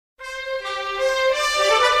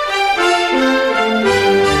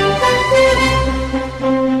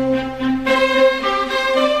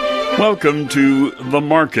Welcome to the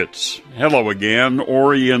markets. Hello again,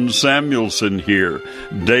 Orion Samuelson here.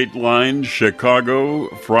 Dateline, Chicago,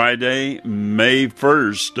 Friday, May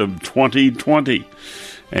 1st of 2020.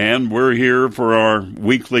 And we're here for our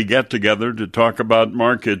weekly get-together to talk about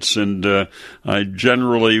markets, and I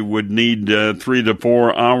generally would need 3 to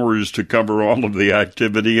 4 hours to cover all of the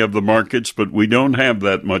activity of the markets, but we don't have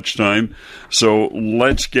that much time, so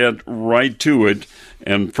let's get right to it.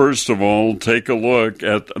 And first of all, take a look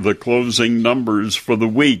at the closing numbers for the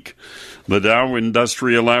week. The Dow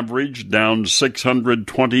Industrial Average down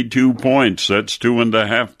 622 points. That's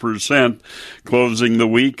 2.5%, closing the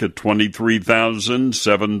week at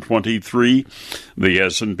 23,723. The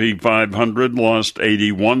S&P 500 lost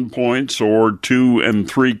 81 points, or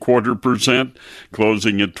 2.75%,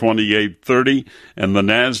 closing at 2830. And the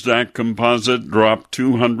Nasdaq Composite dropped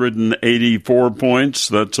 284 points.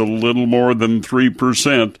 That's a little more than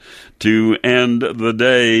 3%, to end the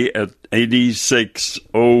day at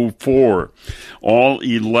 8604. All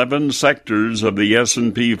 11 sectors of the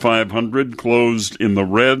S&P 500 closed in the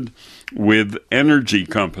red, with energy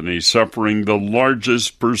companies suffering the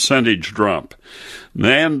largest percentage drop.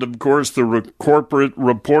 And, of course, the corporate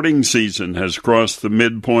reporting season has crossed the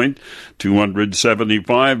midpoint.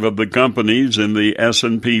 275 of the companies in the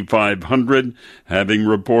S&P 500 having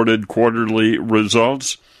reported quarterly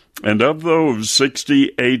results. And of those,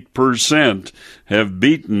 68% have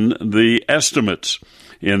beaten the estimates.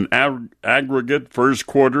 In aggregate, first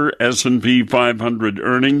quarter S&P 500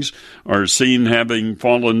 earnings are seen having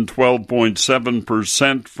fallen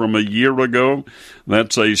 12.7% from a year ago.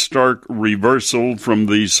 That's a stark reversal from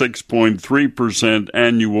the 6.3%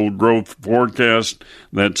 annual growth forecast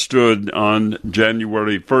that stood on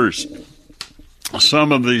January 1st.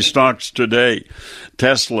 Some of these stocks today.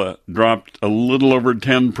 Tesla dropped a little over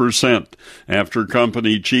 10% after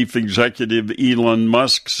company chief executive Elon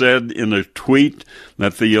Musk said in a tweet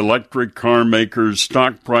that the electric car maker's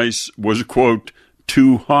stock price was, quote,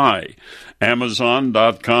 too high.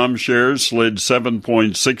 Amazon.com shares slid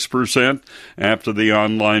 7.6% after the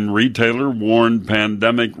online retailer warned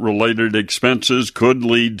pandemic-related expenses could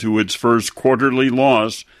lead to its first quarterly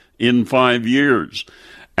loss in 5 years.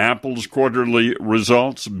 Apple's quarterly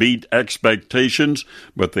results beat expectations,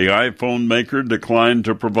 but the iPhone maker declined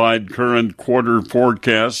to provide current quarter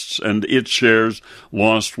forecasts, and its shares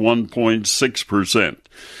lost 1.6%.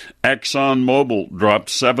 ExxonMobil dropped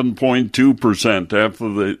 7.2% after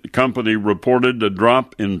the company reported a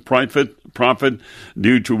drop in profit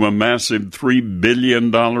due to a massive $3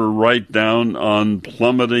 billion write-down on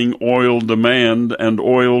plummeting oil demand and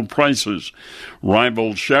oil prices.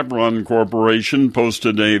 Rival Chevron Corporation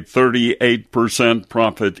posted a 38%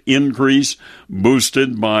 profit increase,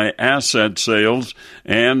 boosted by asset sales,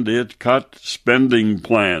 and it cut spending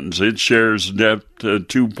plans. Its shares dipped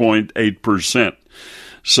 2.8%.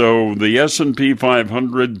 So the S&P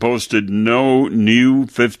 500 posted no new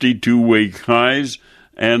 52-week highs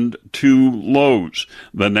and 2 lows.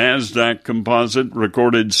 The Nasdaq Composite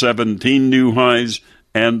recorded 17 new highs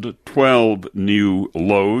and 12 new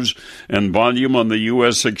lows. And volume on the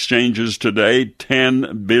U.S. exchanges today,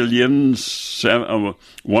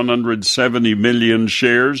 10,170 million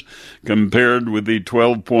shares, compared with the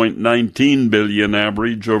 12.19 billion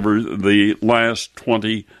average over the last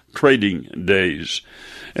 20 trading days.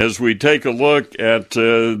 As we take a look at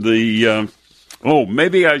maybe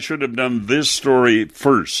I should have done this story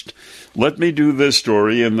first. Let me do this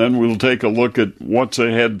story, and then we'll take a look at what's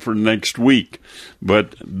ahead for next week.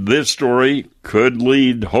 But this story could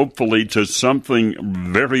lead, hopefully, to something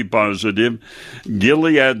very positive.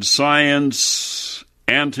 Gilead Science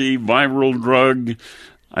antiviral drug,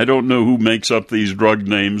 I don't know who makes up these drug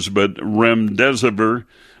names, but remdesivir,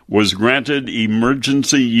 was granted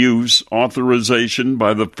emergency use authorization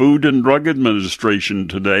by the Food and Drug Administration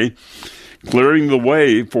today, clearing the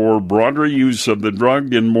way for broader use of the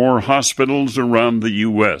drug in more hospitals around the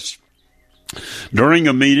U.S. During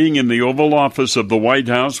a meeting in the Oval Office of the White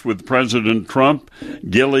House with President Trump,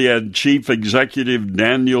 Gilead Chief Executive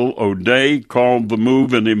Daniel O'Day called the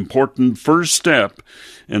move an important first step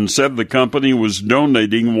and said the company was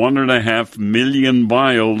donating 1.5 million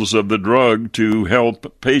vials of the drug to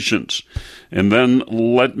help patients. And then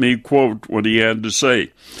let me quote what he had to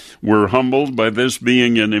say. We're humbled by this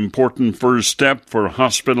being an important first step for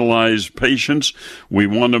hospitalized patients. We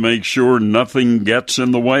want to make sure nothing gets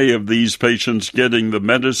in the way of these patients getting the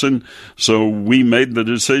medicine, so we made the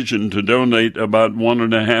decision to donate about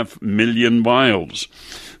 1.5 million vials.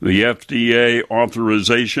 The FDA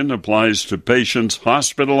authorization applies to patients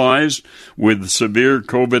hospitalized with severe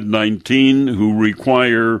COVID-19 who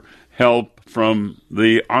require help from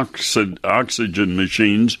the oxygen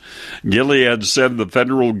machines. Gilead said the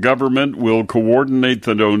federal government will coordinate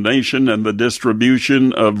the donation and the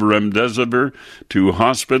distribution of remdesivir to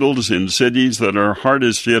hospitals in cities that are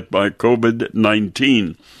hardest hit by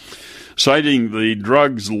COVID-19. Citing the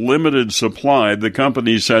drug's limited supply, the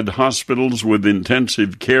company said hospitals with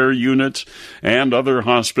intensive care units and other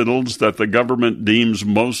hospitals that the government deems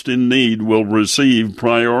most in need will receive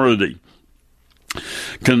priority.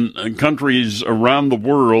 Countries around the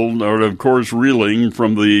world are, of course, reeling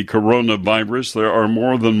from the coronavirus. There are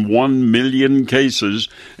more than 1 million cases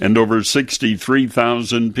and over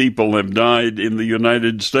 63,000 people have died in the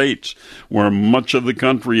United States, where much of the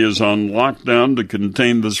country is on lockdown to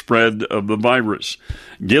contain the spread of the virus.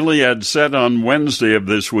 Gilead said on Wednesday of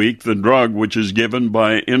this week the drug, which is given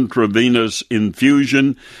by intravenous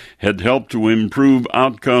infusion, had helped to improve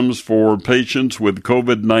outcomes for patients with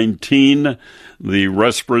COVID-19, the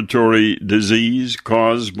respiratory disease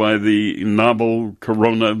caused by the novel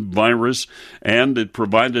coronavirus, and it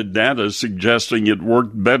provided data suggesting it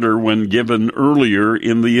worked better when given earlier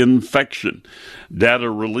in the infection. Data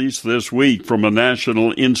released this week from a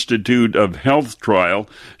National Institute of Health trial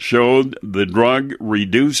showed the drug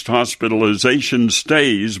reduced hospitalization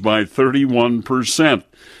stays by 31%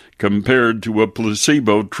 compared to a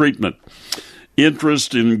placebo treatment.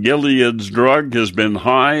 Interest in Gilead's drug has been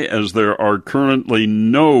high as there are currently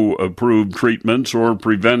no approved treatments or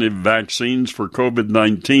preventive vaccines for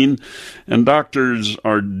COVID-19, and doctors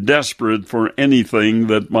are desperate for anything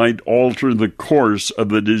that might alter the course of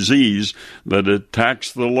the disease that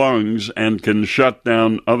attacks the lungs and can shut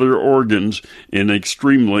down other organs in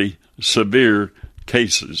extremely severe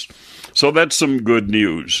cases. So that's some good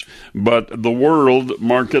news. But the world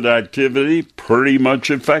market activity pretty much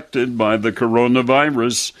affected by the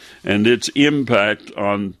coronavirus and its impact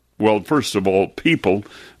on, well, first of all, people,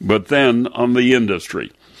 but then on the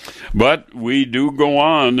industry. But we do go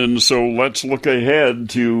on, and so let's look ahead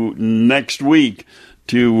to next week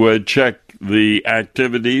to check the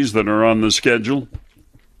activities that are on the schedule.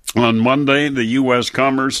 On Monday, the U.S.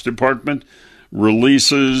 Commerce Department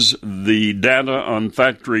releases the data on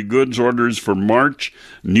factory goods orders for March.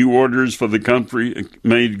 New orders for the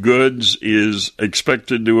country-made goods is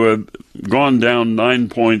expected to have gone down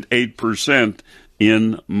 9.8%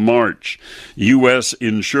 in March. U.S.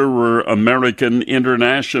 insurer American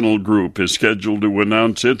International Group is scheduled to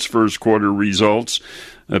announce its first quarter results,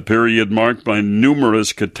 a period marked by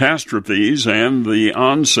numerous catastrophes and the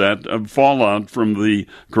onset of fallout from the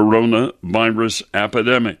coronavirus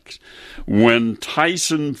epidemic. When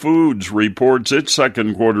Tyson Foods reports its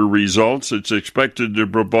second quarter results, it's expected to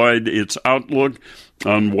provide its outlook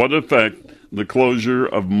on what effect the closure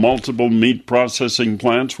of multiple meat processing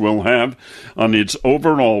plants will have on its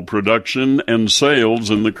overall production and sales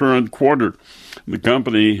in the current quarter. The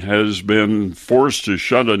company has been forced to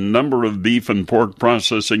shut a number of beef and pork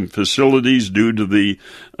processing facilities due to the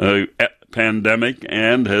pandemic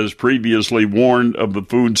and has previously warned of the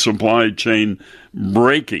food supply chain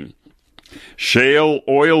breaking. Shale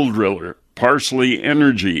oil driller Parsley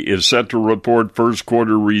Energy is set to report first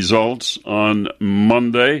quarter results on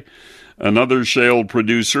Monday. Another shale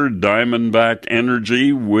producer, Diamondback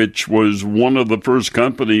Energy, which was one of the first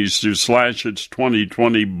companies to slash its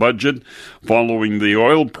 2020 budget following the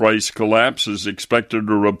oil price collapse, is expected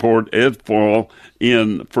to report a fall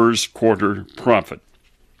in first quarter profit.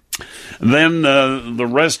 Then the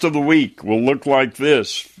rest of the week will look like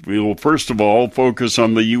this. We will first of all focus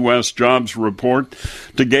on the U.S. jobs report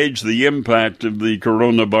to gauge the impact of the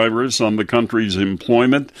coronavirus on the country's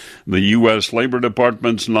employment. The U.S. Labor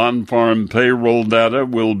Department's non-farm payroll data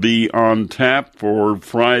will be on tap for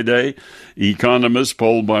Friday. Economists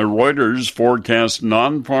polled by Reuters forecast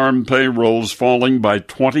non-farm payrolls falling by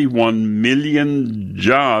 21 million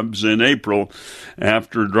jobs in April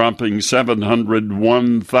after dropping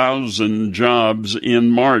 701,000 jobs in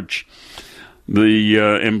March. The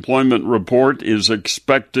employment report is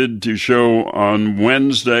expected to show on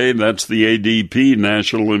Wednesday, that's the ADP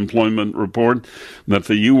National Employment Report, that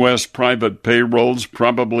the U.S. private payrolls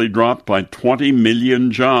probably dropped by 20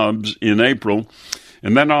 million jobs in April.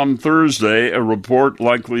 And then on Thursday, a report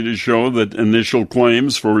likely to show that initial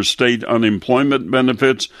claims for state unemployment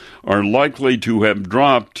benefits are likely to have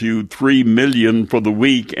dropped to 3 million for the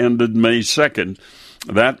week ended May 2nd.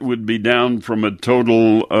 That would be down from a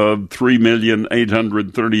total of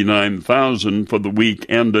 3,839,000 for the week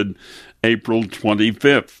ended April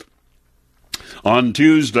 25th. On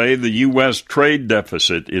Tuesday, the U.S. trade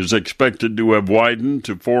deficit is expected to have widened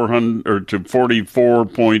to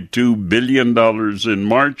 $44.2 billion in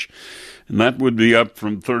March, and that would be up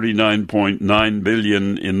from $39.9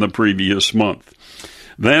 billion in the previous month.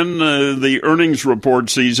 Then the earnings report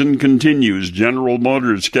season continues. General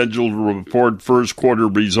Motors scheduled to report first quarter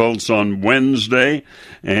results on Wednesday,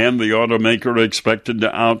 and the automaker expected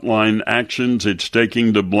to outline actions it's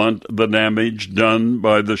taking to blunt the damage done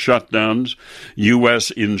by the shutdowns.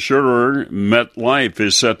 U.S. insurer MetLife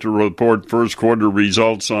is set to report first quarter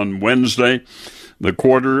results on Wednesday. The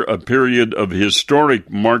quarter, a period of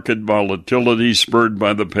historic market volatility spurred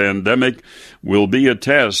by the pandemic, will be a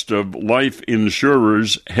test of life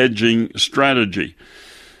insurers' hedging strategy.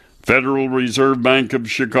 Federal Reserve Bank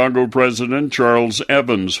of Chicago President Charles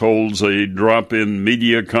Evans holds a drop-in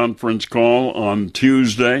media conference call on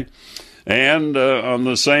Tuesday. And on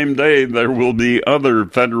the same day, there will be other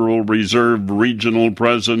Federal Reserve regional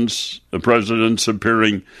presidents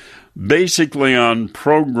appearing basically on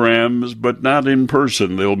programs, but not in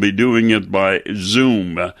person. They'll be doing it by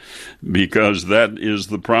Zoom because that is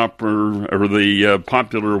the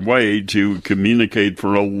popular way to communicate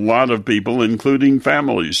for a lot of people, including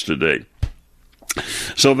families today.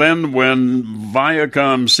 So then when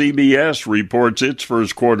Viacom CBS reports its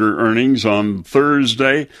first quarter earnings on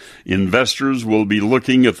Thursday, investors will be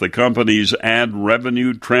looking at the company's ad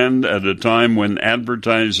revenue trend at a time when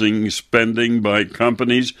advertising spending by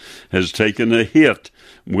companies has taken a hit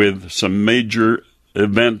with some major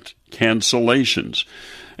event cancellations.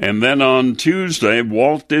 And then on Tuesday,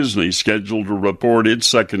 Walt Disney scheduled to report its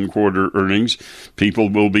second quarter earnings. People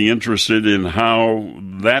will be interested in how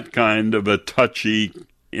that kind of a touchy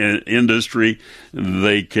industry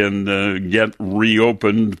they can get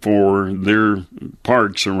reopened for their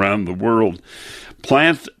parks around the world.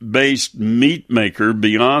 Plant-based meat maker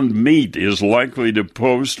Beyond Meat is likely to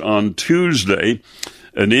post on Tuesday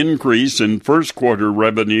an increase in first quarter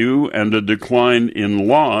revenue and a decline in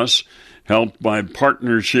loss, helped by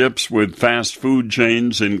partnerships with fast food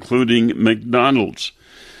chains, including McDonald's.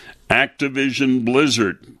 Activision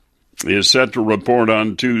Blizzard is set to report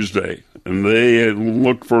on Tuesday, and they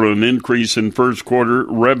look for an increase in first quarter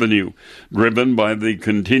revenue, driven by the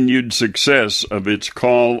continued success of its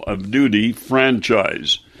Call of Duty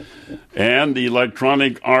franchise. And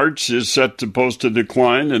Electronic Arts is set to post a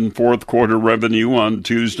decline in fourth quarter revenue on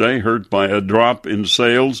Tuesday, hurt by a drop in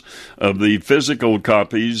sales of the physical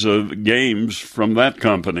copies of games from that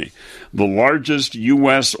company. The largest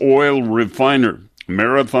U.S. oil refiner,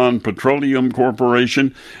 Marathon Petroleum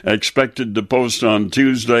Corporation, expected to post on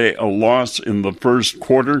Tuesday a loss in the first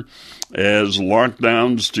quarter as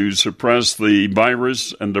lockdowns to suppress the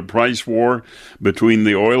virus and a price war between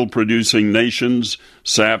the oil-producing nations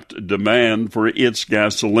sapped demand for its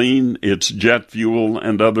gasoline, its jet fuel,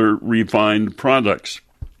 and other refined products.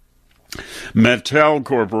 Mattel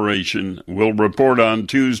Corporation will report on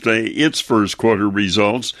Tuesday its first quarter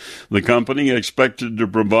results. The company expected to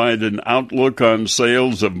provide an outlook on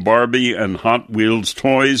sales of Barbie and Hot Wheels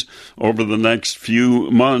toys over the next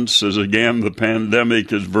few months as, again, the pandemic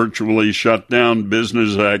has virtually shut down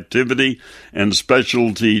business activity and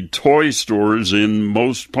specialty toy stores in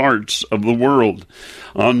most parts of the world.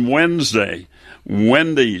 On Wednesday,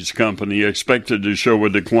 Wendy's company expected to show a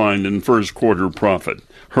decline in first quarter profit,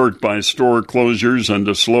 hurt by store closures and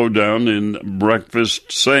a slowdown in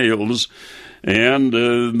breakfast sales. And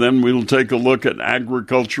then we'll take a look at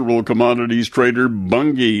agricultural commodities trader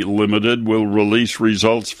Bunge Limited will release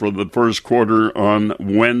results for the first quarter on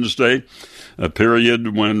Wednesday, a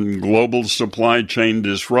period when global supply chain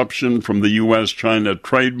disruption from the U.S.-China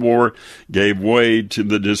trade war gave way to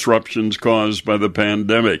the disruptions caused by the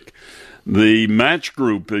pandemic. The Match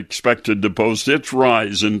Group expected to post its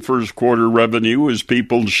rise in first quarter revenue as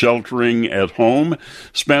people sheltering at home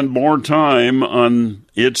spend more time on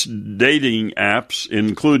its dating apps,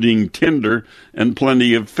 including Tinder and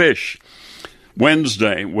Plenty of Fish.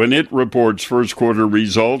 Wednesday, when it reports first quarter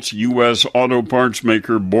results, U.S. auto parts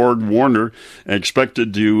maker Borg-Warner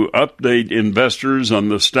expected to update investors on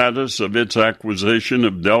the status of its acquisition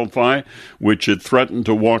of Delphi, which it threatened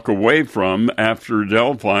to walk away from after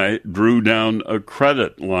Delphi drew down a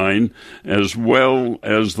credit line, as well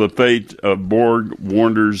as the fate of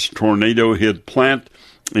Borg-Warner's tornado-hit plant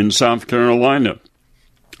in South Carolina.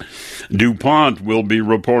 DuPont will be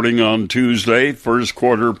reporting on Tuesday first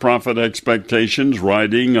quarter profit expectations,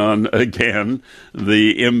 riding on, again,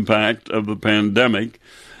 the impact of the pandemic.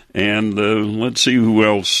 And let's see who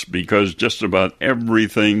else, because just about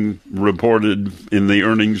everything reported in the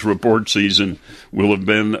earnings report season will have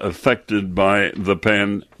been affected by the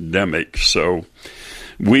pandemic. So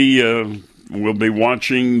we We'll be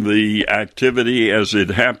watching the activity as it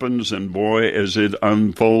happens, and boy, as it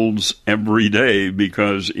unfolds every day,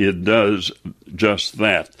 because it does just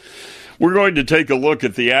that. We're going to take a look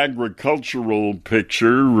at the agricultural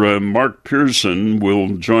picture. Mark Pearson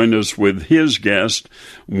will join us with his guest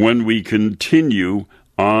when we continue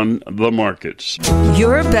on the markets.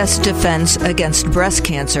 Your best defense against breast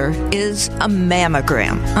cancer is a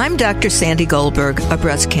mammogram. I'm Dr. Sandy Goldberg, a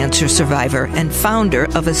breast cancer survivor and founder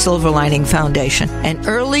of a Silver Lining Foundation. And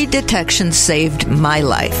early detection saved my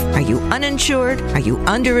life. Are you uninsured? Are you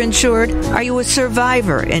underinsured? Are you a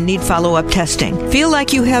survivor and need follow-up testing? Feel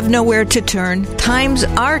like you have nowhere to turn? Times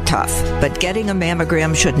are tough, but getting a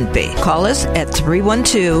mammogram shouldn't be. Call us at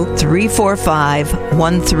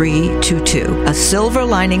 312-345-1322. A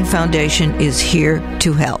Silver Lining Foundation is here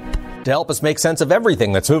to help. To help us make sense of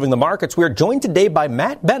everything that's moving the markets, we are joined today by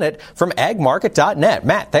Matt Bennett from agmarket.net.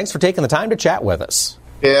 Matt, thanks for taking the time to chat with us.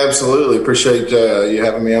 Yeah, absolutely. Appreciate you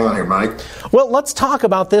having me on here, Mike. Well, let's talk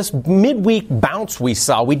about this midweek bounce we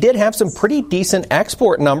saw. We did have some pretty decent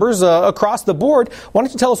export numbers across the board. Why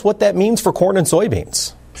don't you tell us what that means for corn and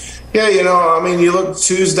soybeans? Yeah, you look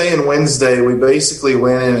Tuesday and Wednesday, we basically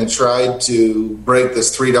went in and tried to break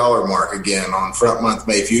this $3 mark again on front month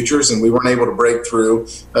May futures, and we weren't able to break through.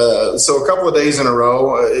 So a couple of days in a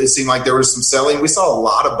row, it seemed like there was some selling. We saw a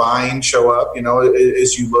lot of buying show up,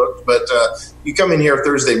 as you looked, but you come in here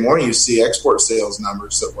Thursday morning, you see export sales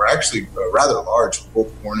numbers that were actually rather large for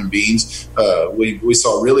both corn and beans. We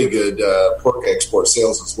saw really good pork export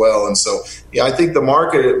sales as well. And so, I think the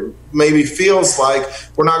market maybe feels like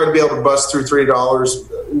we're not going to be able to bust through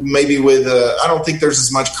 $3. Maybe with, I don't think there's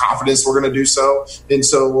as much confidence we're going to do so. And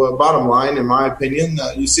so bottom line, in my opinion,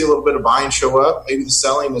 you see a little bit of buying show up. Maybe the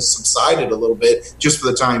selling has subsided a little bit, just for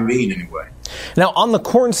the time being anyway. Now, on the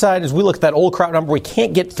corn side, as we look at that old crop number, we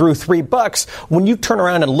can't get through $3. When you turn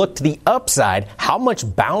around and look to the upside, how much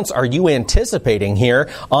bounce are you anticipating here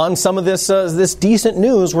on some of this decent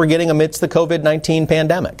news we're getting amidst the COVID-19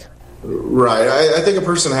 pandemic? Right. I think a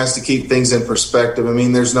person has to keep things in perspective. I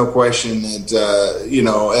mean, there's no question that,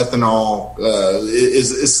 ethanol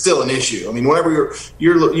is still an issue. I mean, whenever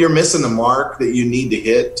you're missing the mark that you need to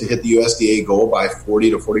hit the USDA goal by 40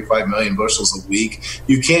 to 45 million bushels a week,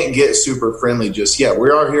 you can't get super friendly just yet. We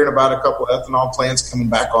are hearing about a couple of ethanol plants coming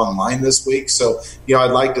back online this week. So, I'd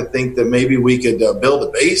like to think that maybe we could build a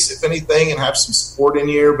base, if anything, and have some support in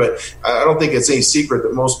here. But I don't think it's any secret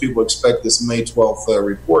that most people expect this May 12th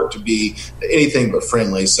report to be anything but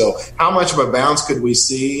friendly. So how much of a bounce could we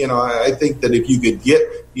see? I think that if you could get,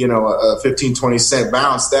 a 15-20 cent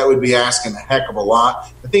bounce, that would be asking a heck of a lot.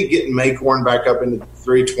 I think getting May corn back up into the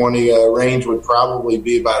 320 range would probably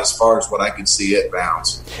be about as far as what I could see it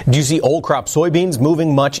bounce. Do you see old crop soybeans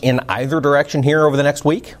moving much in either direction here over the next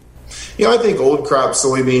week? I think old crop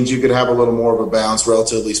soybeans, you could have a little more of a bounce,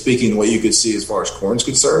 relatively speaking, what you could see as far as corn's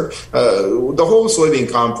concerned. The whole soybean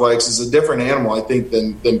complex is a different animal, I think,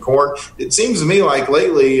 than corn. It seems to me like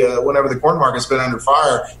lately, whenever the corn market's been under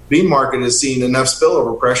fire, bean market has seen enough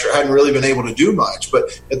spillover pressure, hadn't really been able to do much.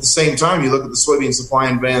 But at the same time, you look at the soybean supply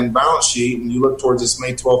and demand balance sheet, and you look towards this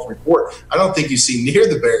May 12th report, I don't think you see near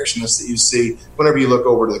the bearishness that you see whenever you look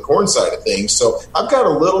over to the corn side of things. So I've got a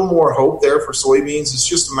little more hope there for soybeans. It's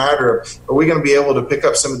just a matter of, are we going to be able to pick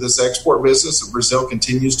up some of this export business that Brazil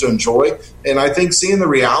continues to enjoy? And I think seeing the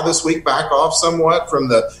real this week back off somewhat from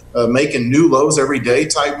the making new lows every day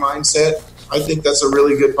type mindset, I think that's a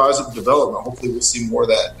really good positive development. Hopefully we'll see more of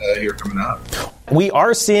that here coming up. We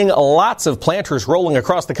are seeing lots of planters rolling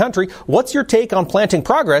across the country. What's your take on planting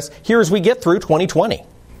progress here as we get through 2020?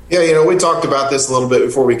 Yeah, we talked about this a little bit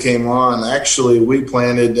before we came on. Actually, we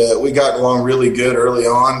planted, we got along really good early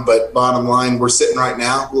on, but bottom line, we're sitting right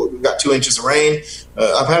now. We've got 2 inches of rain.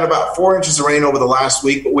 I've had about 4 inches of rain over the last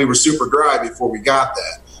week, but we were super dry before we got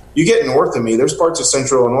that. You get north of me, there's parts of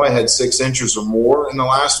central Illinois had 6 inches or more in the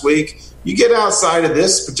last week. You get outside of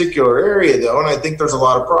this particular area, though, and I think there's a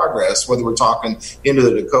lot of progress, whether we're talking into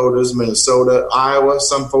the Dakotas, Minnesota, Iowa.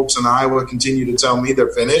 Some folks in Iowa continue to tell me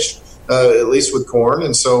they're finished. At least with corn.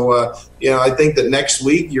 And so, I think that next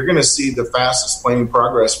week you're going to see the fastest planting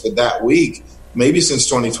progress for that week, maybe since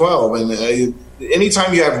 2012. And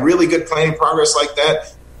anytime you have really good planting progress like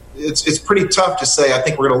that, it's pretty tough to say, I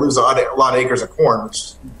think we're going to lose a lot of acres of corn,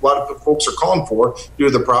 which a lot of folks are calling for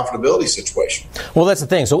due to the profitability situation. Well, that's the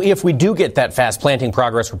thing. So if we do get that fast planting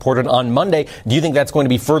progress reported on Monday, do you think that's going to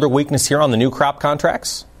be further weakness here on the new crop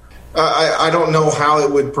contracts? I don't know how it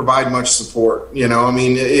would provide much support. I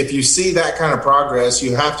mean, if you see that kind of progress,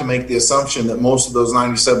 you have to make the assumption that most of those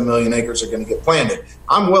 97 million acres are going to get planted.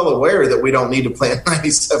 I'm well aware that we don't need to plant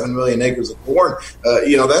 97 million acres of corn.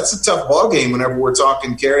 That's a tough ballgame whenever we're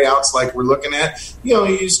talking carryouts like we're looking at.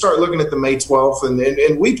 You start looking at the May 12th,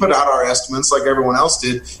 and we put out our estimates like everyone else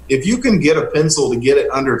did. If you can get a pencil to get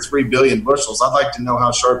it under 3 billion bushels, I'd like to know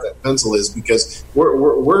how sharp that pencil is, because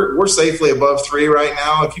we're safely above 3 right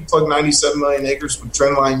now. If you plug 97 million acres with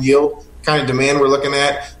trendline yield, kind of demand we're looking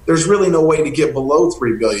at, there's really no way to get below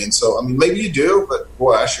 3 billion. So, I mean, maybe you do, but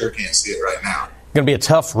boy, I sure can't see it right now. Going to be a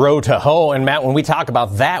tough road to hoe. And Matt, when we talk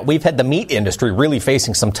about that, we've had the meat industry really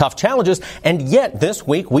facing some tough challenges. And yet this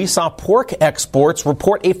week we saw pork exports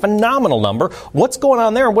report a phenomenal number. What's going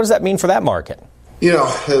on there, and what does that mean for that market?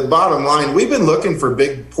 Bottom line, we've been looking for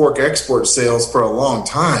big pork export sales for a long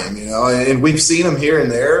time, and we've seen them here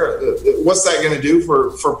and there. What's that going to do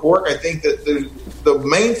for pork? I think that the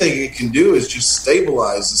main thing it can do is just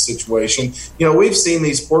stabilize the situation. We've seen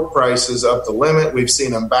these pork prices up the limit. We've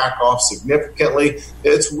seen them back off significantly.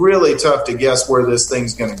 It's really tough to guess where this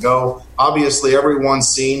thing's going to go. Obviously, everyone's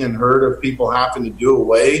seen and heard of people having to do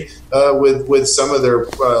away with some of their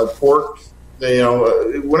pork.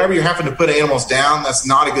 Whenever you're having to put animals down, that's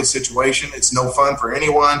not a good situation. It's no fun for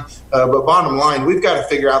anyone. But bottom line, we've got to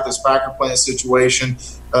figure out this packer plant situation.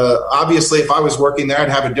 Obviously, if I was working there, I'd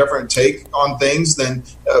have a different take on things. Then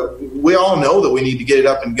we all know that we need to get it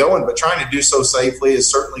up and going, but trying to do so safely is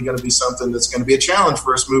certainly going to be something that's going to be a challenge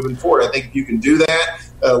for us moving forward. I think if you can do that,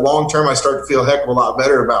 long term, I start to feel a heck of a lot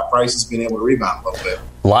better about prices being able to rebound a little bit.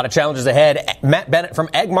 A lot of challenges ahead. Matt Bennett from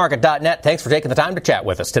agmarket.net, thanks for taking the time to chat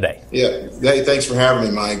with us today. Yeah. Hey, thanks for having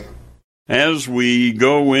me, Mike. As we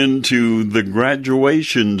go into the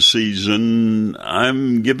graduation season,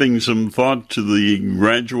 I'm giving some thought to the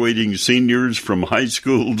graduating seniors from high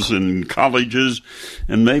schools and colleges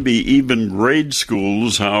and maybe even grade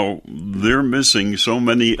schools, how they're missing so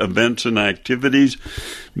many events and activities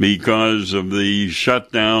because of the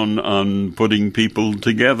shutdown on putting people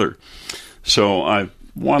together. So I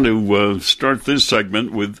want to start this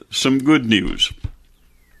segment with some good news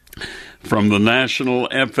from the National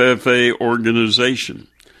FFA organization.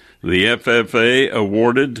 The FFA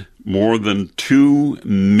awarded more than $2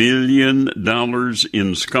 million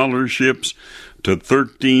in scholarships to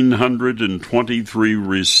 1,323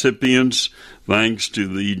 recipients, thanks to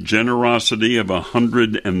the generosity of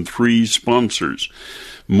 103 sponsors.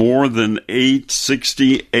 More than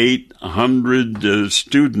 6,800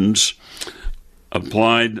 students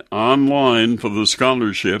applied online for the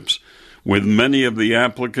scholarships, with many of the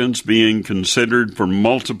applicants being considered for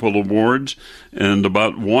multiple awards, and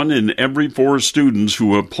about 1 in every 4 students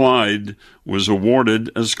who applied was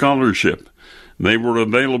awarded a scholarship. They were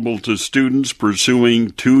available to students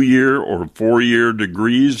pursuing 2-year or 4-year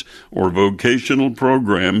degrees or vocational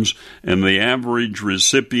programs, and the average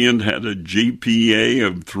recipient had a GPA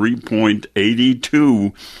of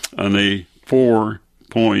 3.82 on a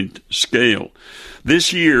 4-point scale.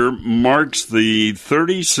 This year marks the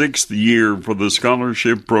 36th year for the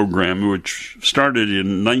scholarship program, which started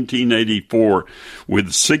in 1984,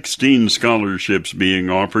 with 16 scholarships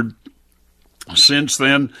being offered. Since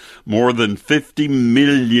then, more than $50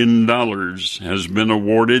 million has been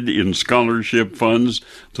awarded in scholarship funds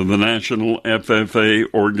to the National FFA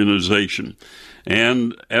organization.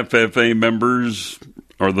 And FFA members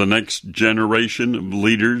are the next generation of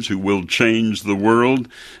leaders who will change the world,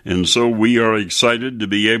 and so we are excited to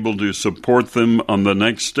be able to support them on the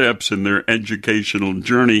next steps in their educational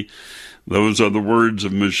journey. Those are the words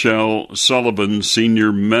of Michelle Sullivan,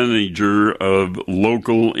 Senior Manager of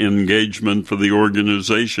Local Engagement for the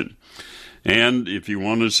organization. And if you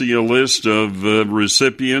want to see a list of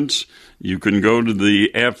recipients, you can go to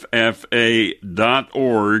the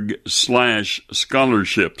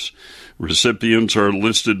ffa.org/scholarships. Recipients are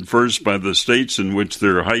listed first by the states in which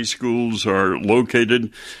their high schools are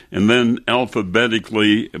located, and then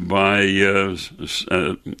alphabetically by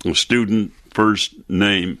student first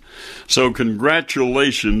name. So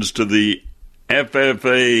congratulations to the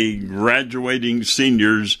FFA graduating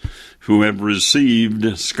seniors who have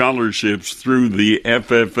received scholarships through the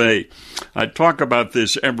FFA. I talk about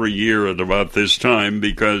this every year at about this time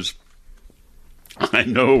because I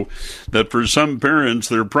know that for some parents,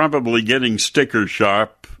 they're probably getting sticker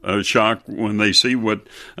shock when they see what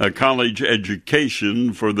a college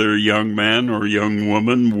education for their young man or young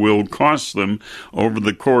woman will cost them over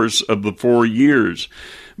the course of the 4 years.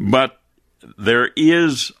 But there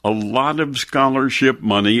is a lot of scholarship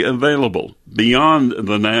money available. Beyond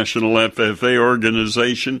the National FFA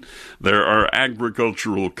organization, there are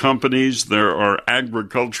agricultural companies, there are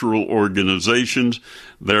agricultural organizations,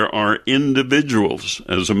 there are individuals.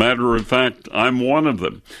 As a matter of fact, I'm one of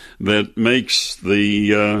them that makes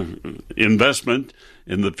the investment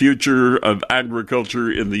in the future of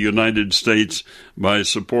agriculture in the United States by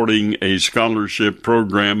supporting a scholarship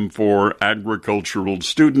program for agricultural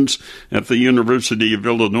students at the University of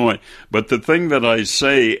Illinois. But the thing that I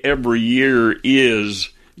say every year is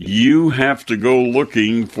you have to go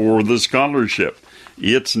looking for the scholarship.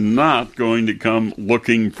 It's not going to come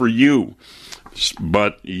looking for you.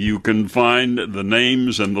 But you can find the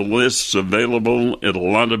names and the lists available at a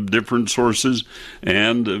lot of different sources.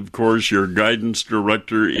 And, of course, your guidance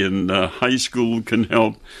director in high school can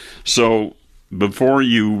help. So before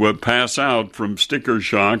you pass out from sticker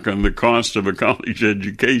shock on the cost of a college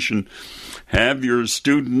education, have your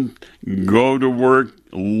student go to work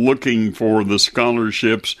looking for the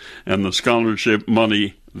scholarships and the scholarship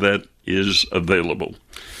money that is available.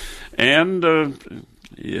 And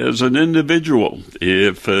as an individual,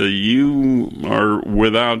 if you are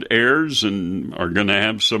without heirs and are going to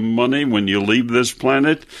have some money when you leave this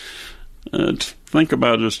planet, think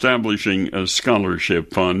about establishing a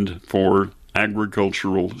scholarship fund for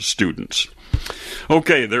agricultural students.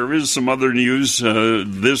 Okay, there is some other news.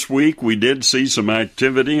 This week we did see some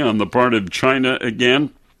activity on the part of China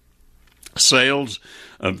again. Sales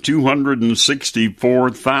of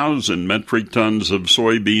 264,000 metric tons of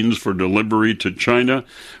soybeans for delivery to China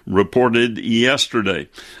reported yesterday.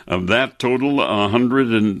 Of that total,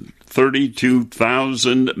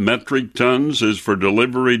 132,000 metric tons is for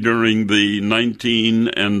delivery during the 19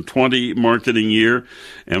 and 20 marketing year,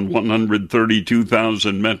 and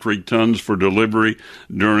 132,000 metric tons for delivery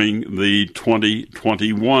during the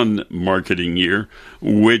 2021 marketing year,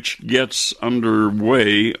 which gets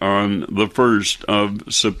underway on the 1st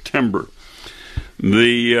of September.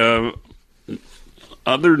 The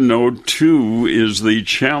other note, too, is the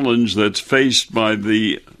challenge that's faced by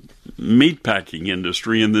the meatpacking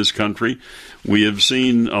industry in this country. We have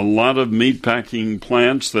seen a lot of meatpacking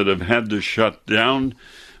plants that have had to shut down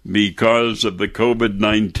because of the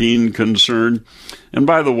COVID-19 concern. And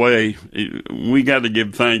by the way, we got to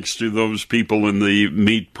give thanks to those people in the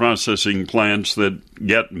meat processing plants that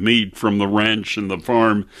get meat from the ranch and the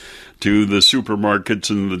farm to the supermarkets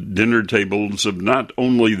and the dinner tables of not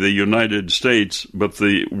only the United States, but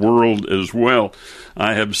the world as well.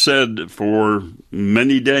 I have said for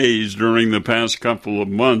many days during the past couple of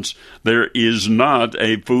months, there is not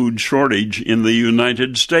a food shortage in the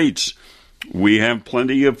United States. We have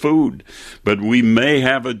plenty of food, but we may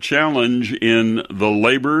have a challenge in the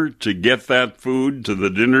labor to get that food to the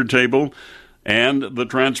dinner table and the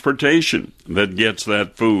transportation that gets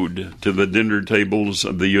that food to the dinner tables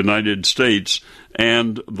of the United States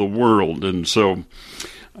and the world. And so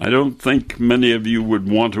I don't think many of you would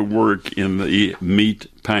want to work in the meat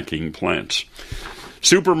packing plants.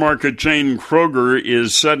 Supermarket chain Kroger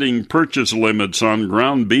is setting purchase limits on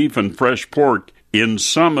ground beef and fresh pork in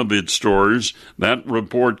some of its stores. That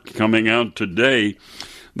report coming out today.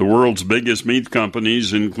 The world's biggest meat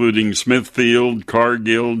companies, including Smithfield,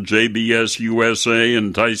 Cargill, JBS USA,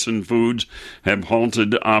 and Tyson Foods, have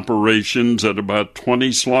halted operations at about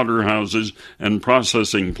 20 slaughterhouses and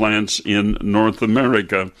processing plants in North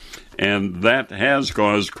America, and that has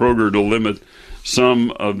caused Kroger to limit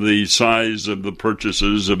some of the size of the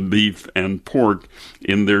purchases of beef and pork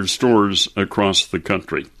in their stores across the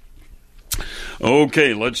country.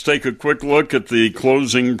 Okay, let's take a quick look at the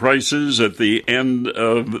closing prices at the end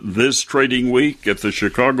of this trading week at the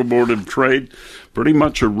Chicago Board of Trade. Pretty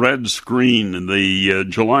much a red screen. The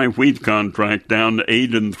July wheat contract down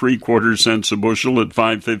 8 3/4 cents a bushel at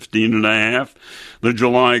 5.15 1/2. The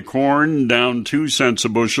July corn down 2 cents a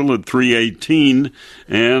bushel at 3.18,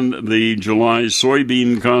 and the July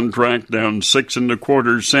soybean contract down 6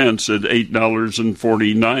 1/4 cents at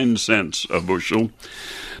 $8.49 a bushel.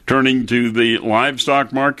 Turning to the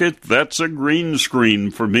livestock market, that's a green screen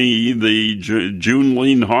for me. The June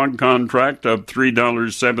lean hog contract up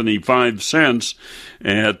 $3.75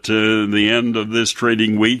 at the end of this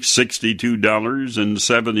trading week,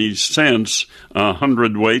 $62.70 a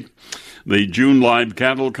hundredweight. The June live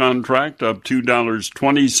cattle contract up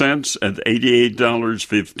 $2.20 at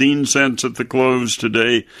 $88.15 at the close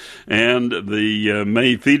today, and the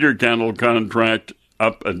May feeder cattle contract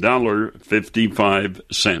up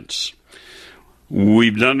 $1.55.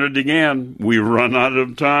 We've done it again. We run out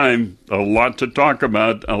of time. A lot to talk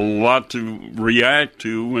about, a lot to react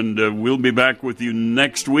to, and we'll be back with you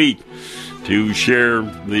next week to share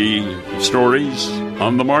the stories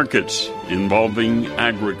on the markets involving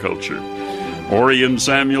agriculture. Orion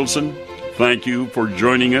Samuelson, thank you for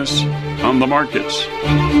joining us on the markets.